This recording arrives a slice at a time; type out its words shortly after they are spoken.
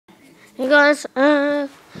Hey guys, this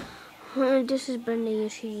is Brendan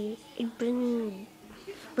Yoshi. Brendan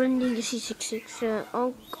Yoshi 66.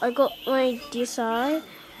 I got my DSI.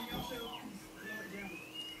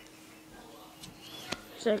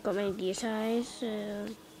 So I got my DSI.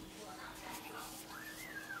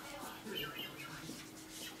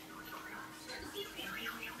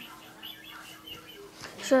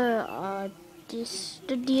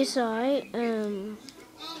 The DSI.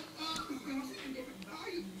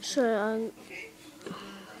 So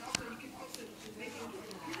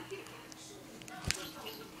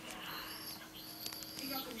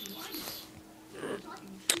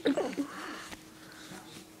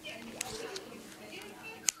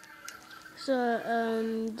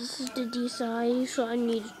this is the DSI. So I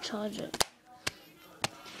need to charge it.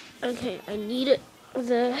 Okay, I need it.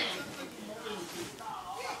 Okay,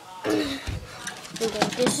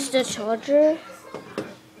 this is the charger.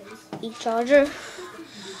 E-charger.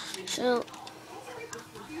 So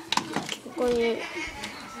I'm going to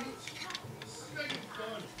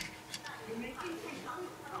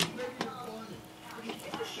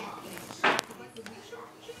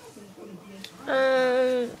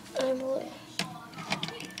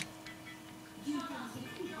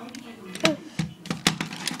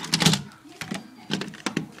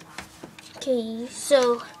okay,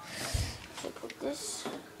 so I put this.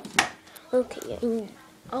 Okay,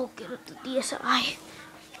 I'll get up the DSI.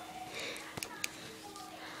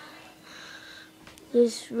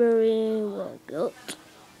 It's very well built.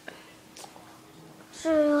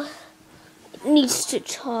 So it needs to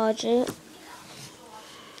charge it.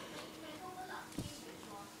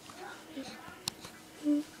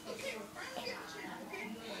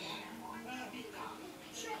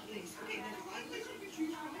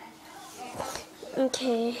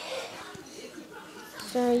 Okay.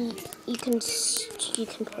 So you can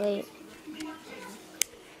play it.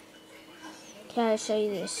 Okay, I'll show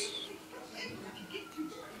you this.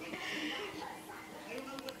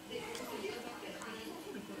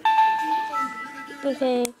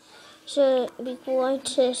 Okay, so before I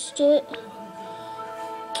test it,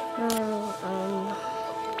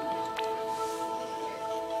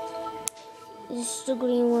 this is the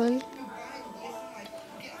green one.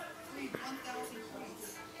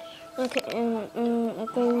 Okay,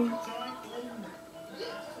 okay.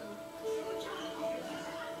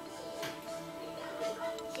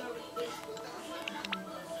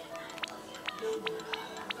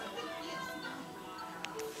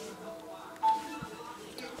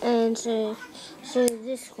 And so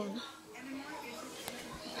this one.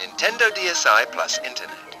 Nintendo DSi plus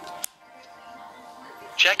Internet.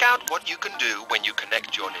 Check out what you can do when you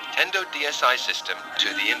connect your Nintendo DSi system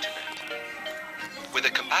to the Internet. With a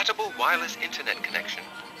compatible wireless Internet connection,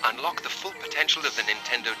 unlock the full potential of the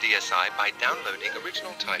Nintendo DSi by downloading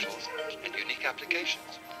original titles and unique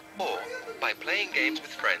applications, or by playing games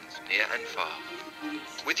with friends near and far.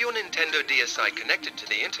 With your Nintendo DSi connected to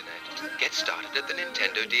the Internet, get started at the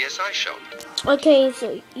Nintendo DSi shop. Okay,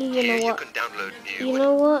 so you know Here what? you can download new. You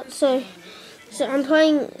know what? So I'm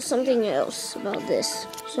playing something else about this.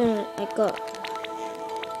 So I got.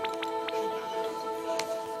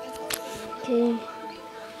 Okay.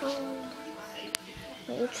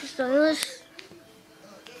 Extra stylus.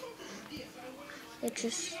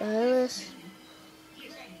 Extra stylus.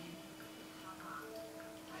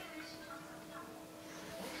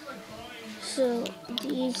 So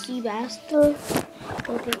DC Master.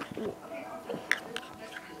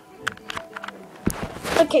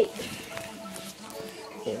 Okay.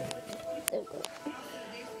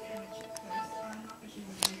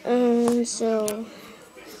 So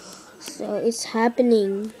it's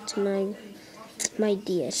happening to my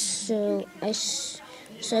DS. So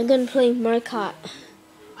I'm gonna play Mario Kart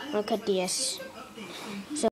DS.